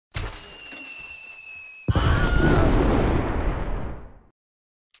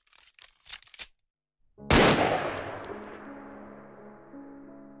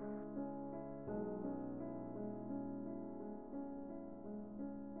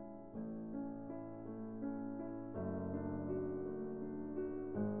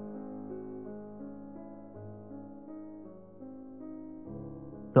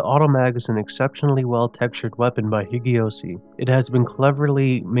The Automag is an exceptionally well-textured weapon by Higeyosi. It has been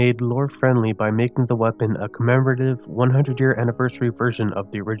cleverly made lore-friendly by making the weapon a commemorative 100-year anniversary version of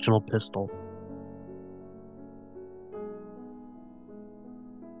the original pistol.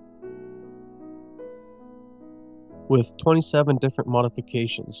 With 27 different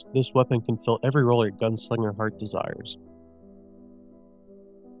modifications, this weapon can fill every role your gunslinger heart desires.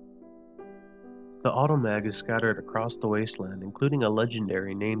 The Automag is scattered across the wasteland, including a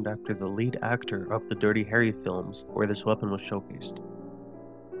legendary named after the lead actor of the Dirty Harry films, where this weapon was showcased.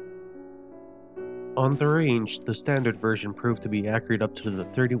 On the range, the standard version proved to be accurate up to the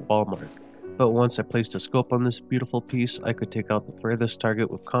 30 wall mark, but once I placed a scope on this beautiful piece, I could take out the furthest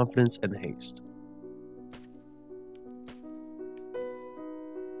target with confidence and haste.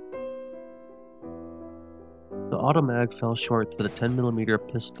 The Automag fell short to the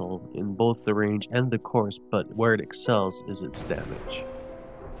 10mm pistol in both the range and the course, but where it excels is its damage.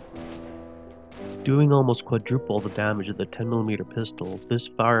 Doing almost quadruple the damage of the 10mm pistol, this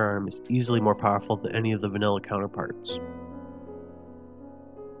firearm is easily more powerful than any of the vanilla counterparts.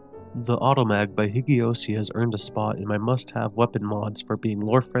 The Automag by Higeyosi has earned a spot in my must-have weapon mods for being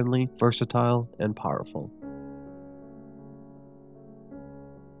lore-friendly, versatile, and powerful.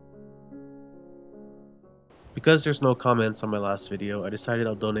 Because there's no comments on my last video, I decided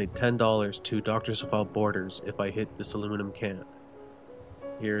I'll donate $10 to Doctors Without Borders if I hit this aluminum can.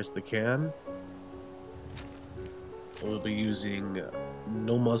 Here's the can. We'll be using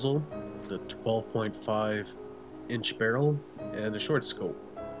no muzzle, the 12.5 inch barrel, and a short scope.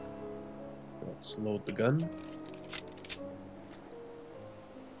 Let's load the gun.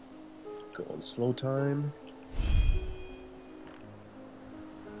 Go on slow time.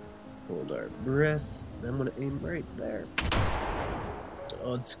 Hold our breath. I'm gonna aim right there.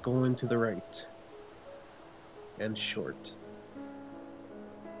 Oh, it's going to the right. And short.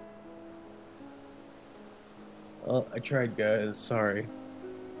 Oh, I tried, guys. Sorry.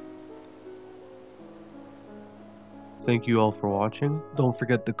 Thank you all for watching. Don't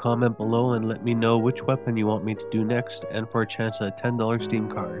forget to comment below and let me know which weapon you want me to do next, and for a chance at a $10 Steam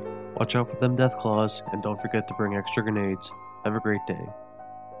card. Watch out for them death claws, and don't forget to bring extra grenades. Have a great day.